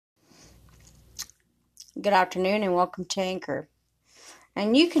Good afternoon and welcome to Anchor.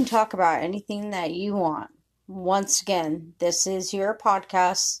 And you can talk about anything that you want. Once again, this is your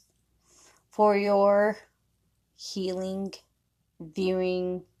podcast for your healing,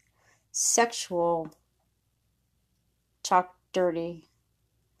 viewing, sexual, talk dirty,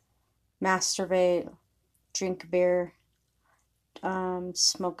 masturbate, drink a beer,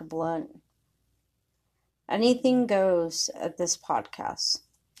 smoke a blunt. Anything goes at this podcast,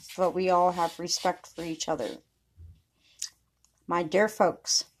 but we all have respect for each other. My dear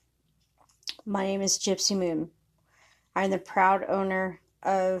folks, my name is Gypsy Moon. I'm the proud owner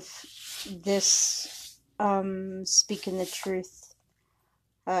of this Speaking the Truth,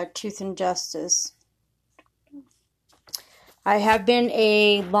 Truth and Justice. I have been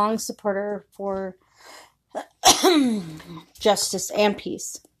a long supporter for justice and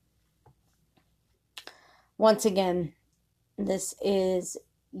peace. Once again, this is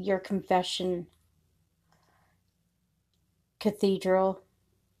your confession cathedral,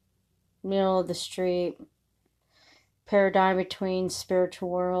 middle of the street, paradigm between spiritual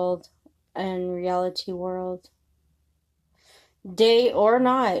world and reality world. Day or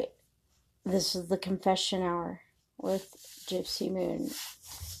night, this is the confession hour with Gypsy Moon.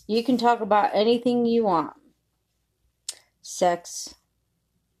 You can talk about anything you want. Sex,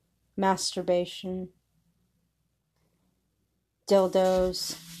 masturbation,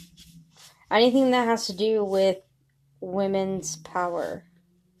 dildos, anything that has to do with women's power.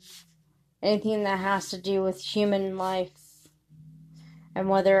 Anything that has to do with human life, and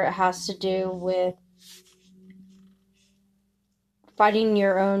whether it has to do with fighting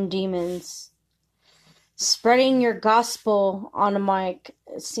your own demons. Spreading your gospel on a mic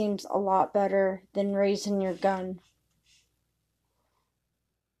seems a lot better than raising your gun.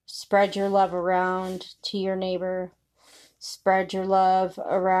 Spread your love around to your neighbor. Spread your love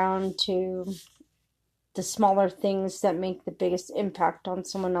around to the smaller things that make the biggest impact on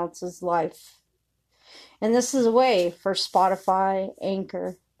someone else's life. And this is a way for Spotify,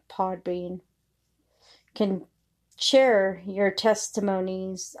 Anchor, Podbean can share your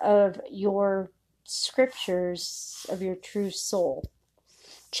testimonies of your scriptures of your true soul.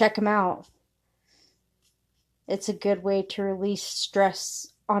 Check them out. It's a good way to release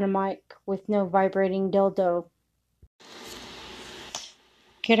stress on a mic with no vibrating dildo.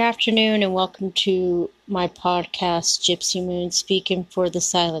 Good afternoon and welcome to my podcast, Gypsy Moon, speaking for the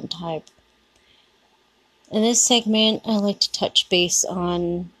silent type. In this segment, I like to touch base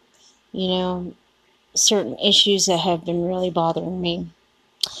on, certain issues that have been really bothering me.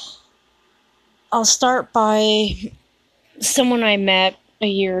 I'll start by someone I met a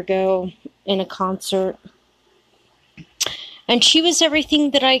year ago in a concert. And she was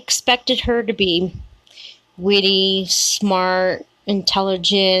everything that I expected her to be. Witty, smart,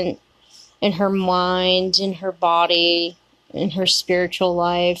 intelligent in her mind, in her body, in her spiritual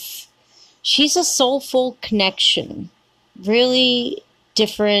life. She's a soulful connection. Really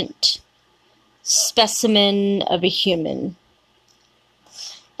different specimen of a human.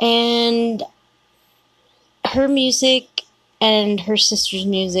 And her music and her sister's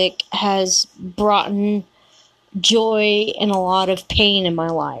music has brought in joy and a lot of pain in my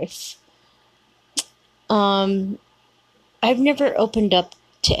life. I've never opened up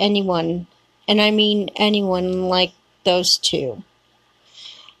to anyone, and I mean anyone like those two.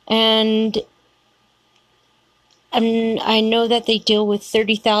 And I know that they deal with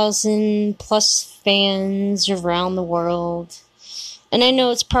 30,000 plus fans around the world. And I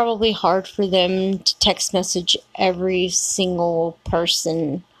know it's probably hard for them to text message every single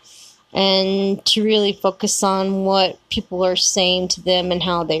person and to really focus on what people are saying to them and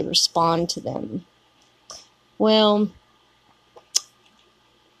how they respond to them. Well,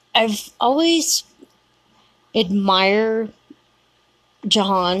 I've always admired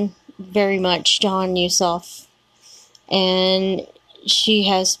Jahan very much, Jahan Yusuf, and she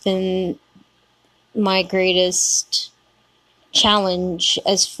has been my greatest challenge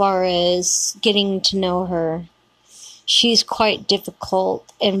as far as getting to know her. She's quite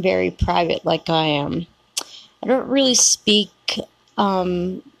difficult and very private like I am. I don't really speak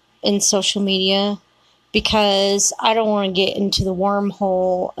in social media because I don't want to get into the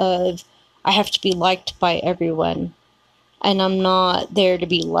wormhole of I have to be liked by everyone. And I'm not there to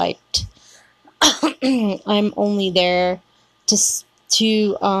be liked. I'm only there to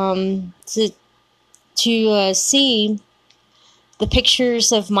see the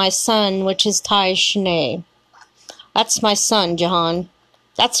pictures of my son, which is Ty Shanae. That's my son, Jahan.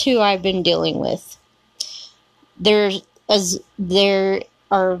 That's who I've been dealing with. There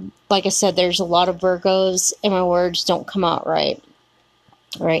are, like I said, there's a lot of Virgos, and my words don't come out right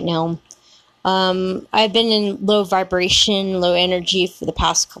now. I've been in low vibration, low energy for the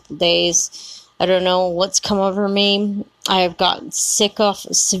past couple days. I don't know what's come over me. I've gotten sick off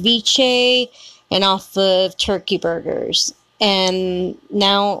of ceviche and off of turkey burgers. And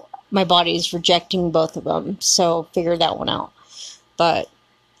now my body is rejecting both of them. So figure that one out. But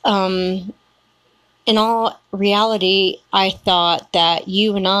in all reality, I thought that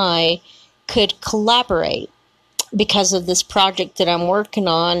you and I could collaborate because of this project that I'm working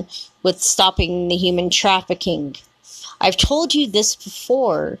on with stopping the human trafficking. I've told you this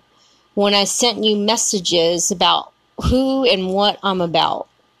before when I sent you messages about who and what I'm about.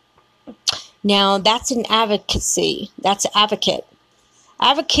 Now, that's an advocacy. That's advocate.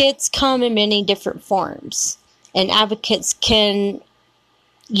 Advocates come in many different forms. And advocates can,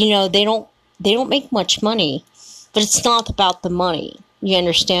 they don't make much money, but it's not about the money. You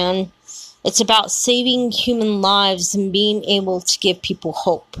understand? It's about saving human lives and being able to give people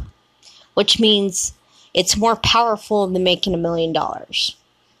hope, which means it's more powerful than making $1 million.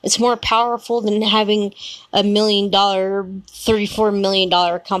 It's more powerful than having $1 million, $34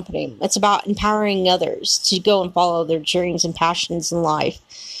 million company. It's about empowering others to go and follow their dreams and passions in life.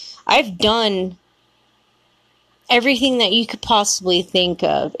 I've done everything that you could possibly think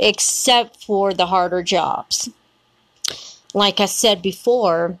of, except for the harder jobs. Like I said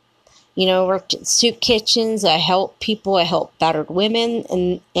before, worked in soup kitchens. I help people. I help battered women,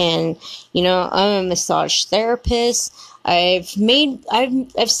 and I'm a massage therapist. I've seen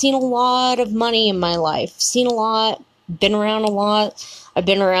a lot of money in my life. Seen a lot. Been around a lot. I've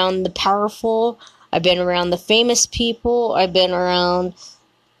been around the powerful. I've been around the famous people. I've been around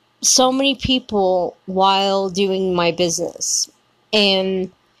so many people while doing my business.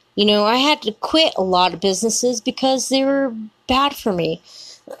 And, I had to quit a lot of businesses because they were bad for me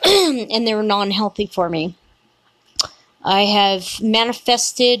and they were non-healthy for me. I have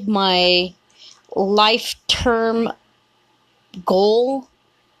manifested my life-term goal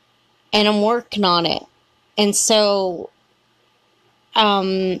and I'm working on it. And so,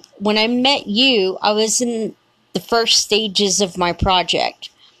 when I met you, I was in the first stages of my project.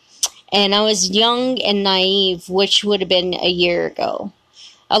 And I was young and naive, which would have been a year ago.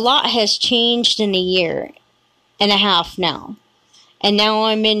 A lot has changed in a year and a half now. And now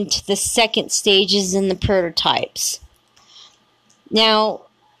I'm into the second stages and the prototypes. Now,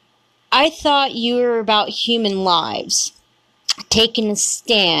 I thought you were about human lives, taking a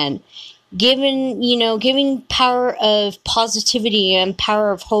stand, giving power of positivity and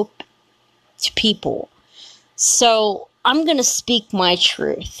power of hope to people. So I'm going to speak my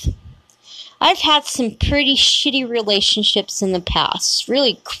truth. I've had some pretty shitty relationships in the past,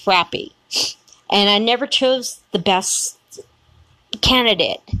 really crappy. And I never chose the best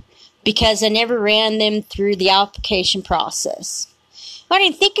candidate because I never ran them through the application process. I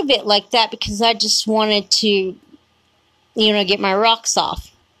didn't think of it like that because I just wanted to, get my rocks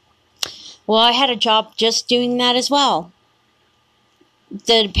off. Well, I had a job just doing that as well.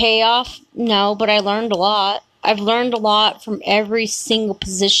 Did it pay off? No, but I learned a lot. I've learned a lot from every single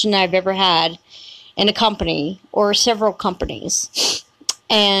position I've ever had in a company or several companies.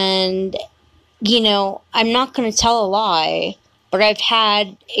 And, I'm not going to tell a lie, but I've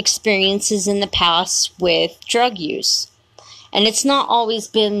had experiences in the past with drug use. And it's not always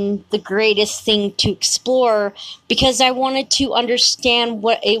been the greatest thing to explore because I wanted to understand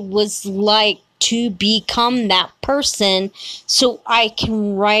what it was like to become that person so I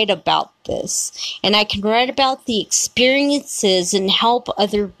can write about this. And I can write about the experiences and help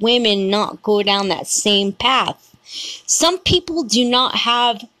other women not go down that same path. Some people do not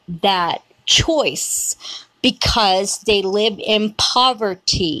have that choice because they live in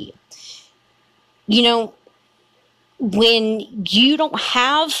poverty. When you don't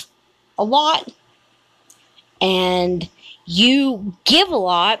have a lot and you give a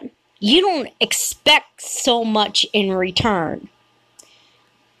lot, you don't expect so much in return.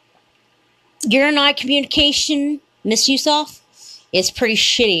 Your and I communication, Miss Yusof, is pretty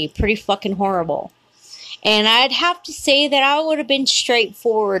shitty, pretty fucking horrible. And I'd have to say that I would have been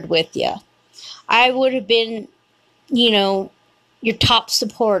straightforward with you. I would have been, your top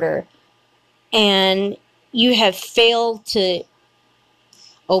supporter. And you have failed to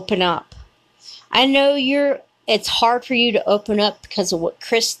open up. I know it's hard for you to open up because of what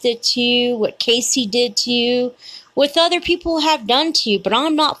Chris did to you, what Casey did to you, what other people have done to you, but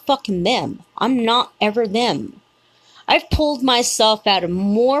I'm not fucking them. I'm not ever them. I've pulled myself out of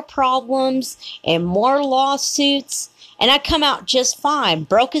more problems and more lawsuits, and I come out just fine.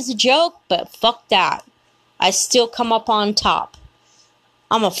 Broke as a joke, but fuck that. I still come up on top.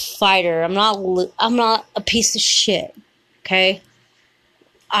 I'm a fighter. I'm not a piece of shit. Okay?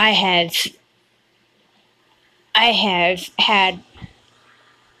 I have I have had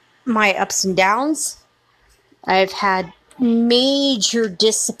my ups and downs. I've had major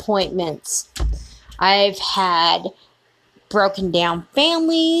disappointments. I've had broken down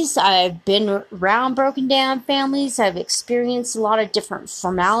families. I've been around broken down families. I've experienced a lot of different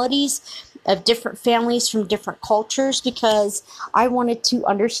formalities of different families from different cultures because I wanted to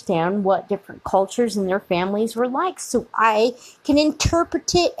understand what different cultures and their families were like so I can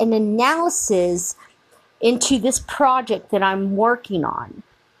interpret it and analysis into this project that I'm working on.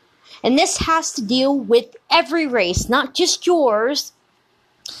 And this has to deal with every race, not just yours,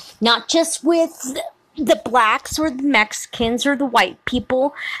 not just with the blacks or the Mexicans or the white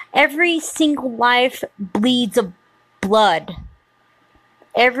people. Every single life bleeds of blood.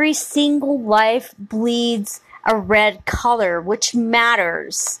 Every single life bleeds a red color, which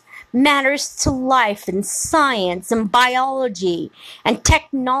matters. Matters to life and science and biology and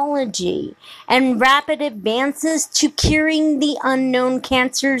technology and rapid advances to curing the unknown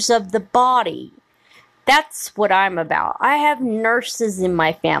cancers of the body. That's what I'm about. I have nurses in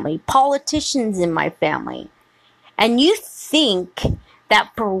my family, politicians in my family. And you think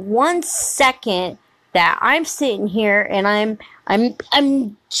that for 1 second that I'm sitting here and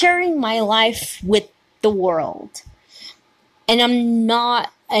I'm sharing my life with the world. And I'm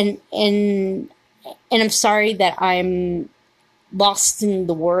not and I'm sorry that I'm lost in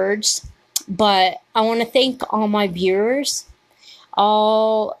the words, but I want to thank all my viewers,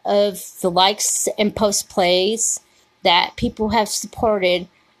 all of the likes and post plays that people have supported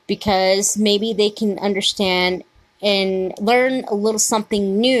because maybe they can understand and learn a little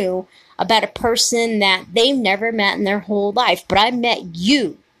something new about a person that they've never met in their whole life. But I met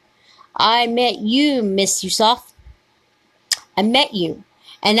you. I met you, Miss Yusuf. I met you.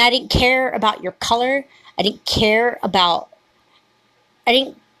 And I didn't care about your color. I didn't care about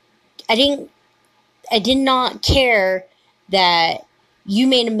I did not care that you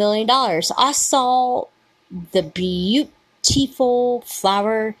made $1 million. I saw the beautiful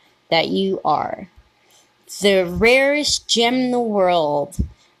flower that you are. The rarest gem in the world.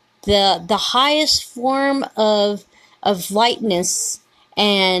 The highest form of lightness.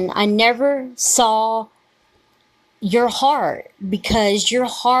 And I never saw your heart because your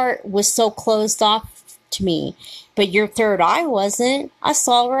heart was so closed off to me. But your third eye wasn't. I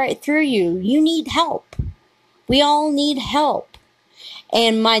saw right through you. You need help. We all need help.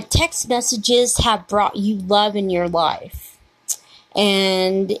 And my text messages have brought you love in your life.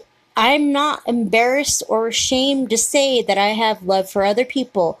 And I'm not embarrassed or ashamed to say that I have love for other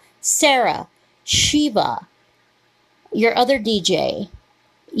people. Sarah, Shiva, your other DJ.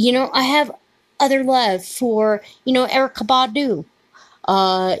 You know, I have other love for, Erykah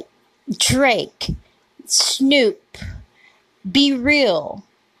Badu, Drake, Snoop, Be Real,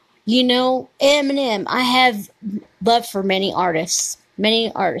 Eminem. I have love for many artists.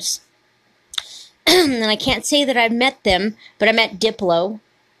 And I can't say that I've met them, but I met Diplo,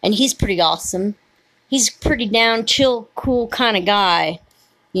 and he's pretty awesome. He's a pretty down, chill, cool kind of guy,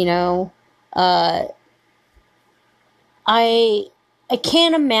 I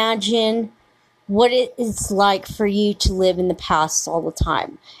can't imagine what it is like for you to live in the past all the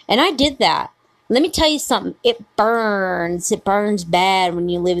time. And I did that. Let me tell you something. It burns. It burns bad when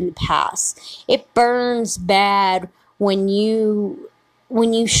you live in the past. It burns bad when you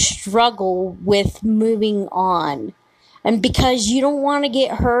struggle with moving on. And because you don't want to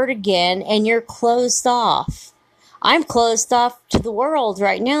get hurt again and you're closed off. I'm closed off to the world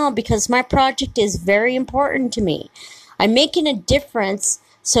right now because my project is very important to me. I'm making a difference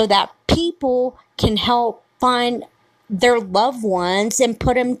so that people can help find their loved ones and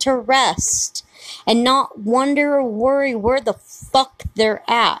put them to rest and not wonder or worry where the fuck they're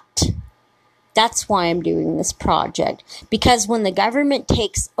at. That's why I'm doing this project. Because when the government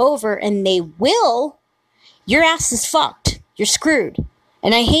takes over, and they will, your ass is fucked. You're screwed.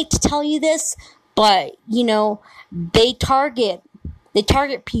 And I hate to tell you this, but, they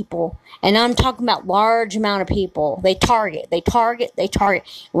target people. And I'm talking about large amount of people. They target.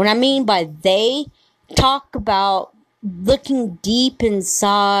 What I mean by they, talk about looking deep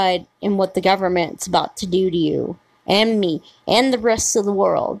inside in what the government's about to do to you and me and the rest of the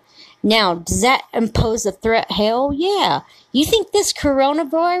world. Now, does that impose a threat? Hell yeah. You think this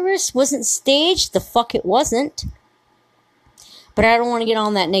coronavirus wasn't staged? The fuck it wasn't. But I don't want to get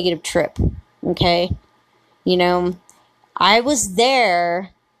on that negative trip. Okay? I was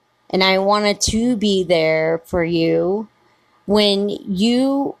there, and I wanted to be there for you when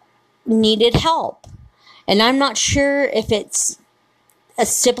you needed help. And I'm not sure if it's a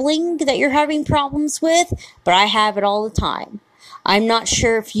sibling that you're having problems with, but I have it all the time. I'm not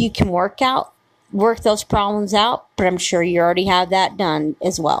sure if you can work out work those problems out, but I'm sure you already have that done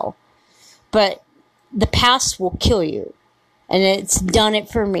as well. But the past will kill you. And it's done it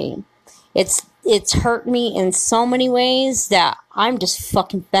for me. It's hurt me in so many ways that I'm just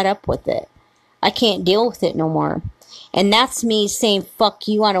fucking fed up with it. I can't deal with it no more. And that's me saying, fuck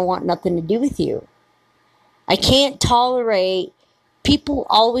you, I don't want nothing to do with you. I can't tolerate people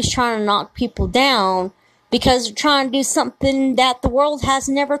always trying to knock people down because they're trying to do something that the world has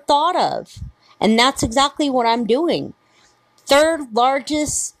never thought of. And that's exactly what I'm doing. Third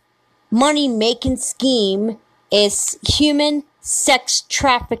largest money-making scheme is human sex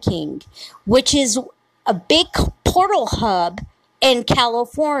trafficking, which is a big portal hub in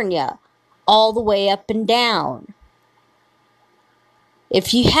California, all the way up and down.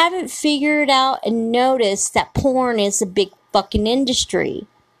 If you haven't figured out and noticed that porn is a big fucking industry,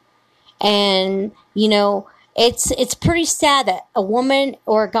 and, you know, it's pretty sad that a woman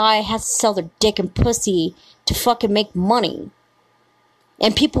or a guy has to sell their dick and pussy to fucking make money.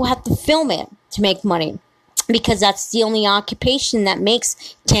 And people have to film it to make money. Because that's the only occupation that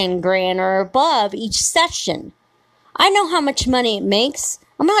makes 10 grand or above each session. I know how much money it makes.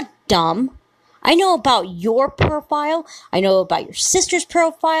 I'm not dumb. I know about your profile. I know about your sister's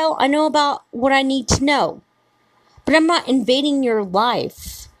profile. I know about what I need to know. But I'm not invading your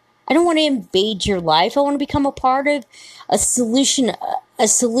life. I don't want to invade your life. I want to become a part of a solution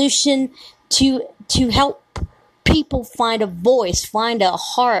to help people find a voice, find a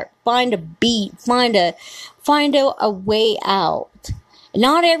heart, find a beat, find a way out.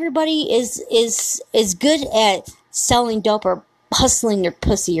 Not everybody is good at selling dope or hustling your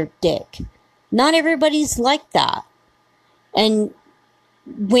pussy or dick. Not everybody's like that. And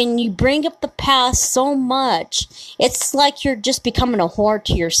when you bring up the past so much, it's like you're just becoming a whore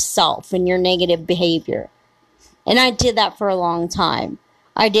to yourself and your negative behavior. And I did that for a long time.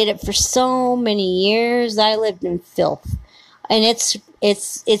 I did it for so many years. I lived in filth. And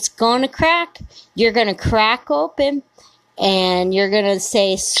it's gonna crack. You're gonna crack open. And you're gonna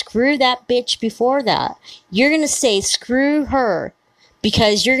say, screw that bitch before that. You're gonna say, screw her.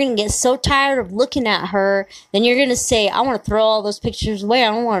 Because you're gonna get so tired of looking at her. Then you're gonna say, I want to throw all those pictures away. I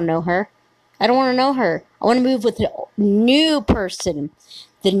don't want to know her. I don't want to know her. I want to move with the new person.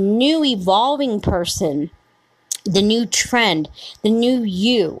 The new evolving person. The new trend. The new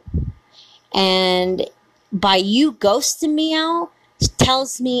you. And by you ghosting me out, it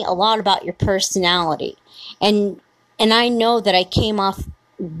tells me a lot about your personality. And I know that I came off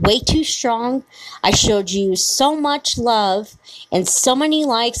way too strong. I showed you so much love and so many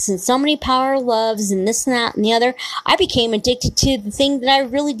likes and so many power loves and this and that and the other. I became addicted to the thing that I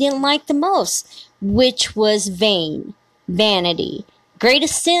really didn't like the most, which was vanity.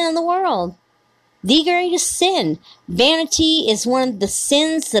 Greatest sin in the world. The greatest sin. Vanity is one of the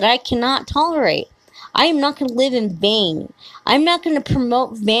sins that I cannot tolerate. I am not going to live in vain. I'm not going to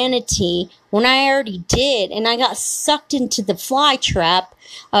promote vanity when I already did, and I got sucked into the fly trap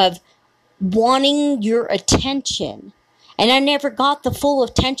of wanting your attention. And I never got the full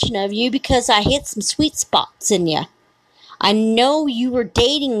attention of you because I hit some sweet spots in you. I know you were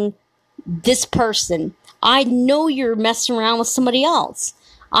dating this person. I know you're messing around with somebody else.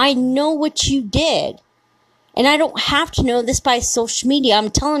 I know what you did. And I don't have to know this by social media. I'm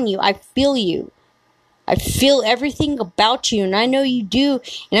telling you, I feel you. I feel everything about you, and I know you do,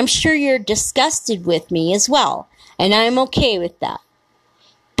 and I'm sure you're disgusted with me as well, and I'm okay with that.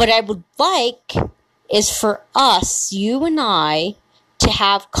 But I would like is for us, you and I, to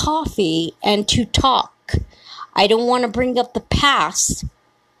have coffee and to talk. I don't want to bring up the past,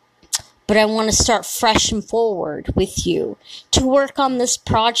 but I want to start fresh and forward with you, to work on this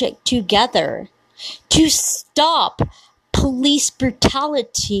project together, to stop police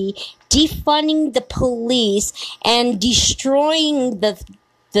brutality, defunding the police, and destroying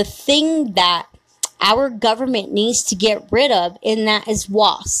the thing that our government needs to get rid of, and that is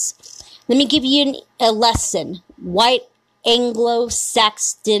WASP. Let me give you a lesson. White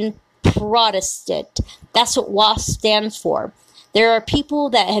Anglo-Saxon Protestant. That's what WASP stands for. There are people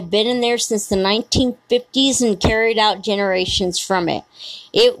that have been in there since the 1950s and carried out generations from it.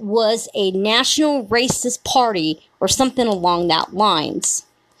 It was a national racist party or something along that lines,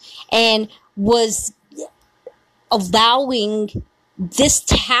 and was allowing this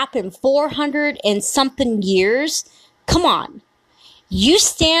to happen 400 and something years. Come on. You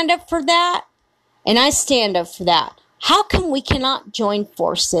stand up for that, and I stand up for that. How come we cannot join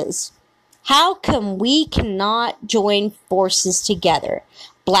forces? How come we cannot join forces together?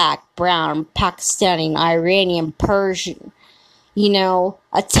 Black, brown, Pakistani, Iranian, Persian,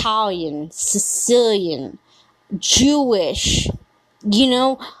 Italian, Sicilian, Jewish,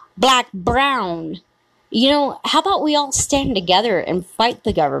 black, brown. How about we all stand together and fight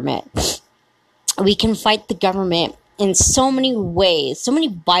the government? We can fight the government in so many ways, so many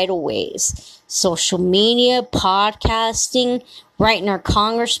vital ways. Social media, podcasting, writing our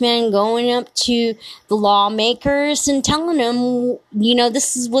congressmen, going up to the lawmakers and telling them,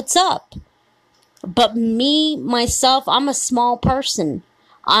 this is what's up. But me, myself, I'm a small person.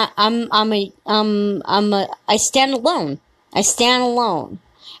 I stand alone. I stand alone.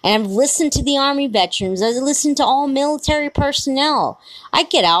 And I've listened to the Army veterans. I've listened to all military personnel. I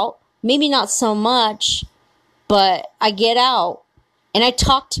get out. Maybe not so much, but I get out. And I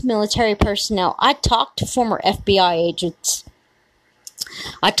talk to military personnel. I talk to former FBI agents.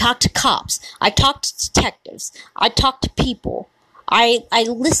 I talk to cops. I talk to detectives. I talk to people. I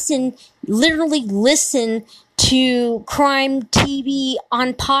literally listen to crime TV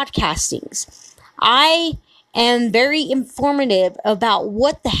on podcastings. I am very informative about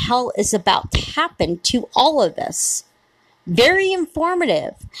what the hell is about to happen to all of us. Very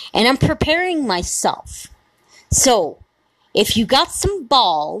informative. And I'm preparing myself. So, if you got some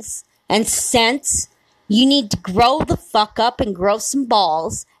balls and sense, you need to grow the fuck up and grow some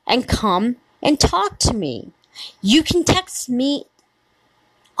balls and come and talk to me. You can text me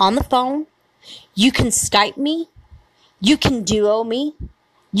on the phone. You can Skype me. You can Duo me.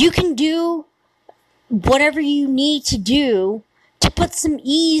 You can do whatever you need to do to put some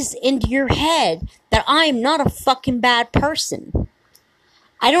ease into your head that I am not a fucking bad person.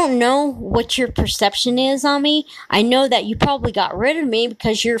 I don't know what your perception is on me. I know that you probably got rid of me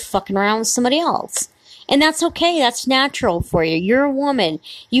because you're fucking around with somebody else. And that's okay. That's natural for you. You're a woman.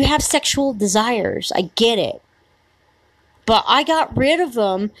 You have sexual desires. I get it. But I got rid of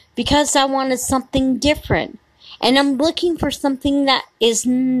them because I wanted something different. And I'm looking for something that is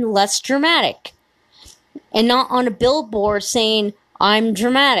less dramatic. And not on a billboard saying, I'm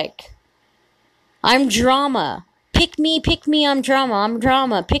dramatic. I'm drama. Pick me, I'm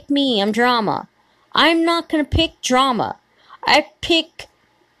drama. Pick me, I'm drama. I'm not going to pick drama. I pick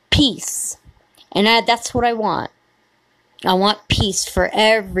peace. And that's what I want. I want peace for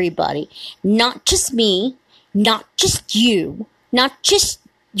everybody. Not just me. Not just you. Not just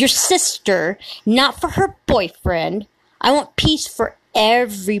your sister. Not for her boyfriend. I want peace for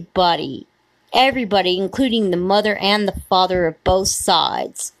everybody. Everybody, including the mother and the father of both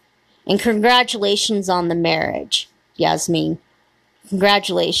sides. And congratulations on the marriage, Yasmin.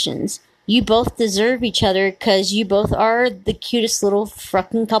 Congratulations. You both deserve each other because you both are the cutest little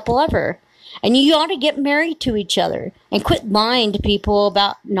fucking couple ever. And you ought to get married to each other. And quit lying to people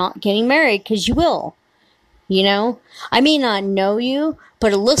about not getting married because you will. I may not know you,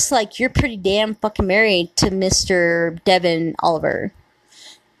 but it looks like you're pretty damn fucking married to Mr. Devin Oliver.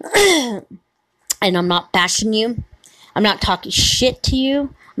 And I'm not bashing you. I'm not talking shit to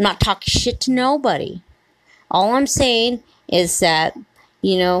you. I'm not talking shit to nobody. All I'm saying is that,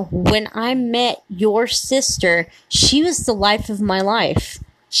 when I met your sister, she was the life of my life.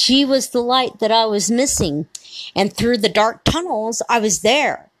 She was the light that I was missing. And through the dark tunnels, I was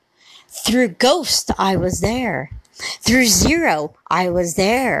there. Through Ghost, I was there. Through Zero, I was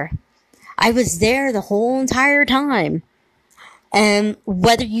there. I was there the whole entire time. And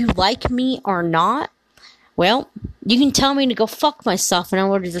whether you like me or not, well, you can tell me to go fuck myself and I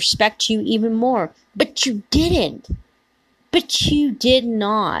would respect you even more. But you didn't. But you did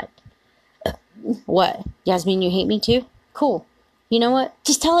not. What? Yasmin, you hate me too? Cool. You know what?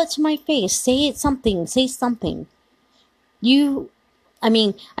 Just tell it to my face. Say it something. Say something.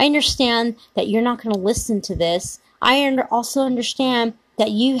 I understand that you're not going to listen to this. I also understand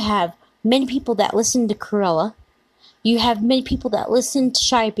that you have many people that listen to Cruella. You have many people that listen to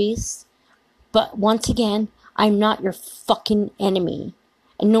Shy Beast. But once again, I'm not your fucking enemy.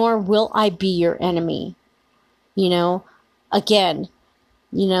 Nor will I be your enemy. Again,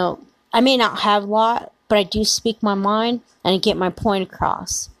 I may not have a lot, but I do speak my mind and I get my point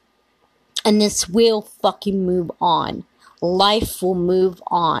across. And this will fucking move on. Life will move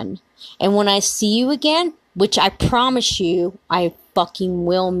on. And when I see you again, which I promise you, I fucking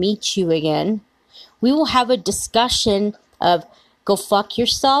will meet you again, we will have a discussion of go fuck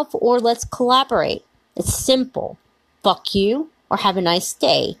yourself or let's collaborate. It's simple. Fuck you or have a nice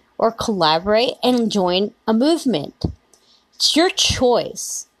day or collaborate and join a movement. It's your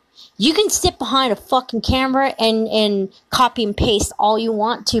choice. You can sit behind a fucking camera and copy and paste all you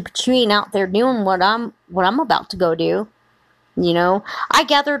want to, but you ain't out there doing what I'm about to go do. I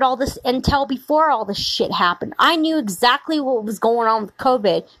gathered all this intel before all this shit happened. I knew exactly what was going on with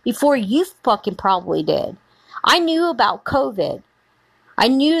COVID before you fucking probably did. I knew about COVID. I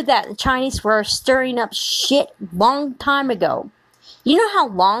knew that the Chinese were stirring up shit long time ago. You know how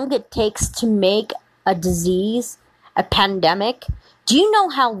long it takes to make a disease, a pandemic? Do you know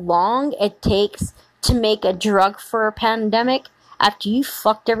how long it takes to make a drug for a pandemic after you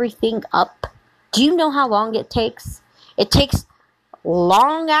fucked everything up? Do you know how long it takes? It takes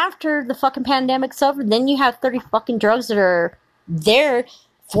long after the fucking pandemic's over. Then you have 30 fucking drugs that are there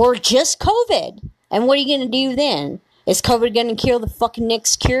for just COVID. And what are you going to do then? Is COVID going to kill the fucking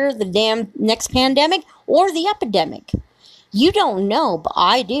next cure, the damn next pandemic, or the epidemic? You don't know, but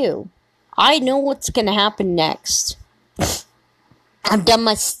I do. I know what's going to happen next. I've done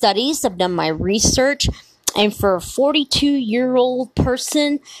my studies, I've done my research, and for a 42-year-old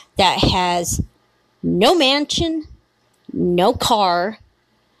person that has no mansion, no car,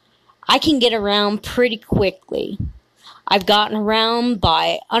 I can get around pretty quickly. I've gotten around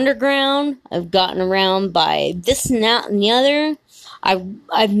by underground, I've gotten around by this and that and the other.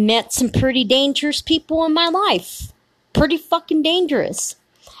 I've met some pretty dangerous people in my life. Pretty fucking dangerous.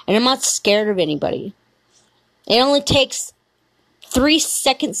 And I'm not scared of anybody. It only takes 3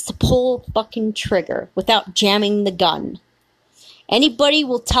 seconds to pull a fucking trigger without jamming the gun. Anybody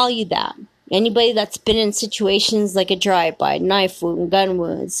will tell you that. Anybody that's been in situations like a drive-by, knife wound, gun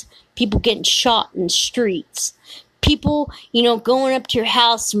wounds, people getting shot in the streets, people, going up to your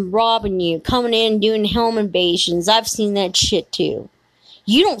house and robbing you, coming in doing home invasions. I've seen that shit too.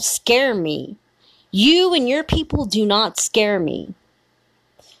 You don't scare me. You and your people do not scare me.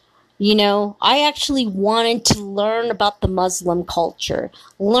 I actually wanted to learn about the Muslim culture,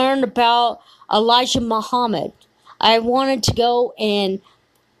 learn about Elijah Muhammad. I wanted to go and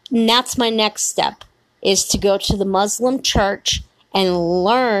that's my next step, is to go to the Muslim church and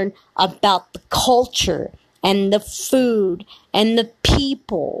learn about the culture and the food and the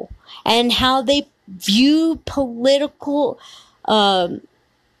people and how they view political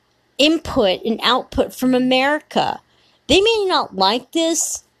input and output from America. They may not like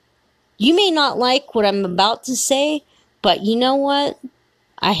this. You may not like what I'm about to say, but you know what?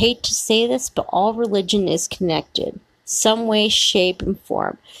 I hate to say this, but all religion is connected. Some way, shape, and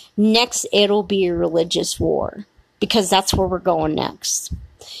form. Next, it'll be a religious war. Because that's where we're going next.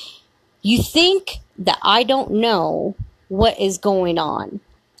 You think that I don't know what is going on.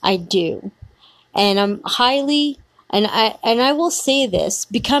 I do. And I'm highly... And I will say this,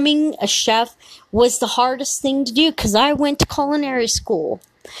 becoming a chef was the hardest thing to do because I went to culinary school.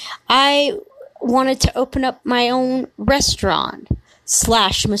 I wanted to open up my own restaurant /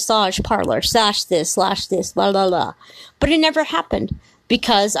 massage parlor / this, blah, blah, blah. But it never happened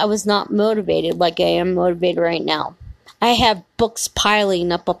because I was not motivated like I am motivated right now. I have books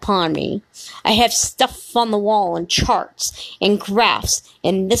piling up upon me. I have stuff on the wall and charts and graphs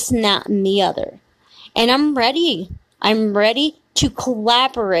and this and that and the other. And I'm ready. I'm ready to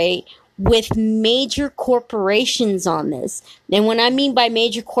collaborate with major corporations on this. And when I mean by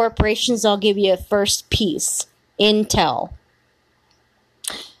major corporations, I'll give you a first piece. Intel.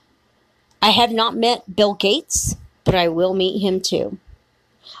 I have not met Bill Gates, but I will meet him too.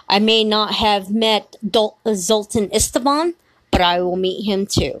 I may not have met Zoltan Esteban, but I will meet him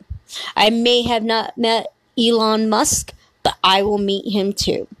too. I may have not met Elon Musk, but I will meet him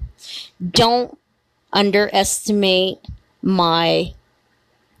too. Don't underestimate my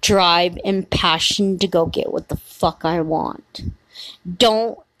drive and passion to go get what the fuck I want.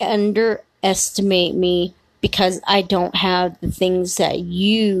 Don't underestimate me because I don't have the things that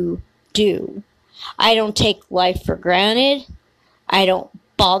you do. I don't take life for granted. I don't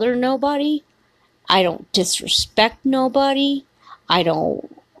bother nobody. I don't disrespect nobody. I'm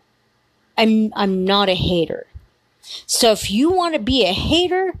not a hater. So if you want to be a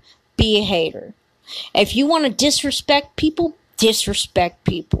hater, be a hater. If you want to disrespect people, disrespect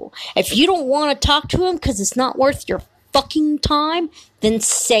people. If you don't want to talk to them because it's not worth your fucking time, then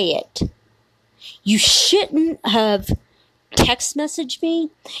say it. You shouldn't have text messaged me.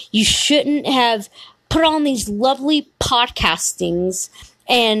 You shouldn't have put on these lovely podcastings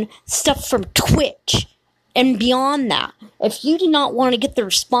and stuff from Twitch and beyond that. If you did not want to get the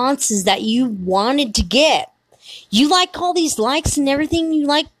responses that you wanted to get, you like all these likes and everything. You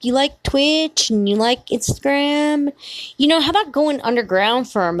like Twitch and you like Instagram. How about going underground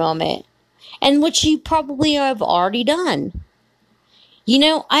for a moment? And which you probably have already done.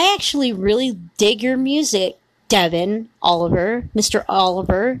 I actually really dig your music, Devin, Oliver, Mr.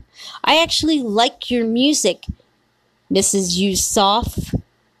 Oliver. I actually like your music, Mrs. Yusuf,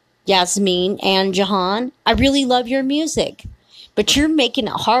 Yasmin, and Jahan. I really love your music. But you're making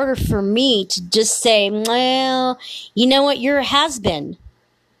it harder for me to just say, well, you know what, you're a has-been.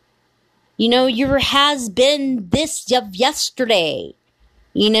 You're a has-been this of yesterday.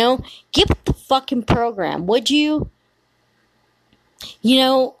 Get with the fucking program, would you? You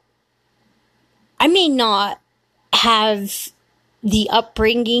know, I may not have the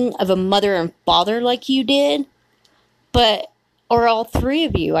upbringing of a mother and father like you did, but, or all three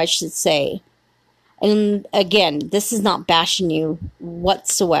of you, I should say. And again, this is not bashing you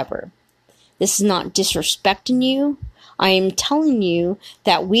whatsoever. This is not disrespecting you. I am telling you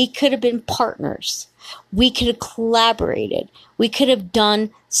that we could have been partners. We could have collaborated. We could have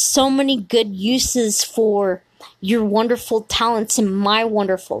done so many good uses for your wonderful talents and my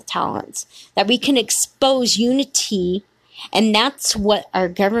wonderful talents, that we can expose unity, and that's what our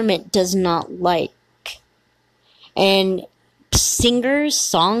government does not like. And singers,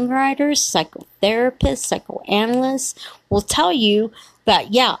 songwriters, psychotherapists, psychoanalysts will tell you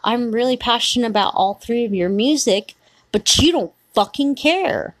that, yeah, I'm really passionate about all three of your music, but you don't fucking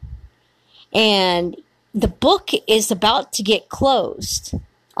care. And the book is about to get closed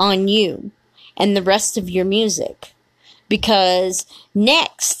on you and the rest of your music, because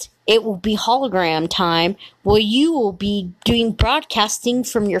next it will be hologram time, where you will be doing broadcasting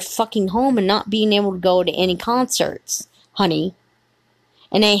from your fucking home and not being able to go to any concerts, honey.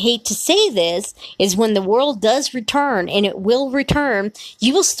 And I hate to say this, is when the world does return, and it will return,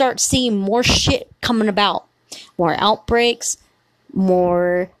 you will start seeing more shit coming about. More outbreaks,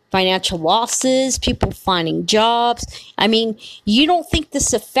 more financial losses, people finding jobs. I mean, you don't think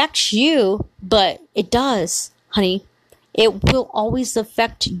this affects you, but it does, honey. It will always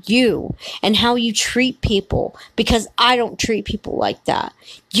affect you and how you treat people, because I don't treat people like that.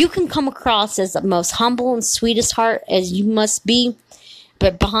 You can come across as the most humble and sweetest heart as you must be,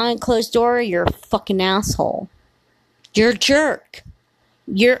 but behind closed door, you're a fucking asshole. You're a jerk.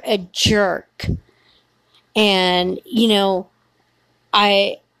 You're a jerk. And, you know,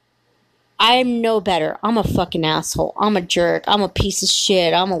 I'm no better. I'm a fucking asshole. I'm a jerk. I'm a piece of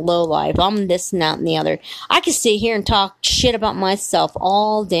shit. I'm a lowlife. I'm this and that and the other. I can sit here and talk shit about myself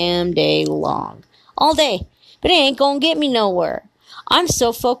all damn day long. All day. But it ain't gonna get me nowhere. I'm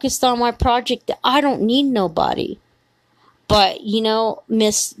so focused on my project that I don't need nobody. But, you know,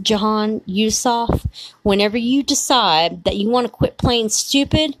 Miss Jahan Yusuf, whenever you decide that you want to quit playing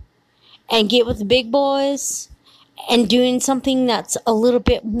stupid and get with the big boys and doing something that's a little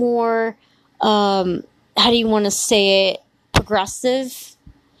bit more, how do you want to say it, progressive,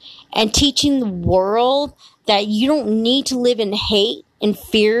 and teaching the world that you don't need to live in hate and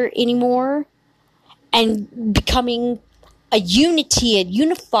fear anymore, and becoming a unity and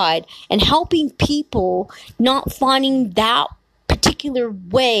unified and helping people, not finding that particular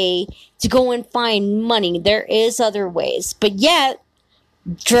way to go and find money. There is other ways, but yet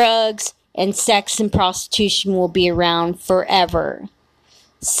drugs and sex and prostitution will be around forever.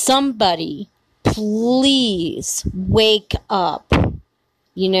 Somebody, please wake up.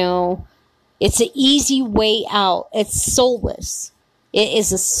 You know, it's an easy way out. It's soulless. It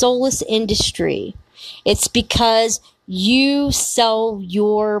is a soulless industry. It's because you sell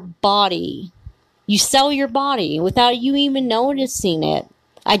your body. You sell your body without you even noticing it.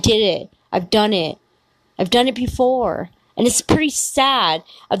 I did it. I've done it. I've done it before. And it's pretty sad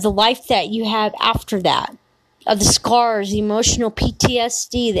of the life that you have after that. Of the scars, the emotional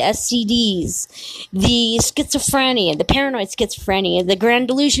PTSD, the STDs, the schizophrenia, the paranoid schizophrenia, the grand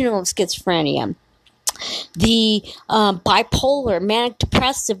delusional schizophrenia, the bipolar, manic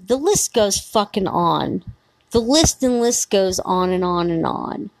depressive. The list goes fucking on. The list goes on and on and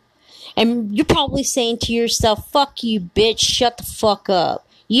on. And you're probably saying to yourself, fuck you, bitch, shut the fuck up.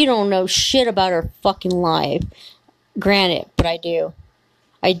 You don't know shit about our fucking life. Granted, but I do.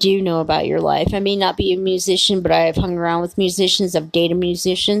 I do know about your life. I may not be a musician, but I have hung around with musicians, I've dated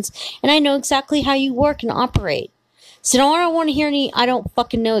musicians, and I know exactly how you work and operate. So I don't want to hear any I don't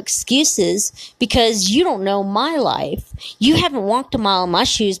fucking know excuses, because you don't know my life. You haven't walked a mile in my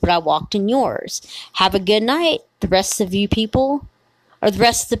shoes, but I walked in yours. Have a good night, the rest of you people. Or the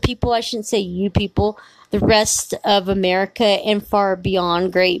rest of the people, I shouldn't say you people. The rest of America and far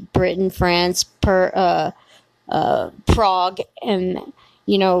beyond, Great Britain, France, Prague, and,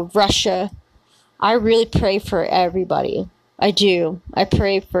 you know, Russia. I really pray for everybody. I do. I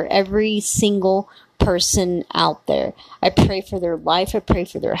pray for every single person out there. I pray for their life. I pray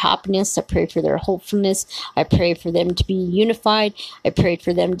for their happiness. I pray for their hopefulness. I pray for them to be unified. I pray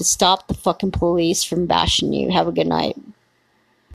for them to stop the fucking police from bashing you. Have a good night.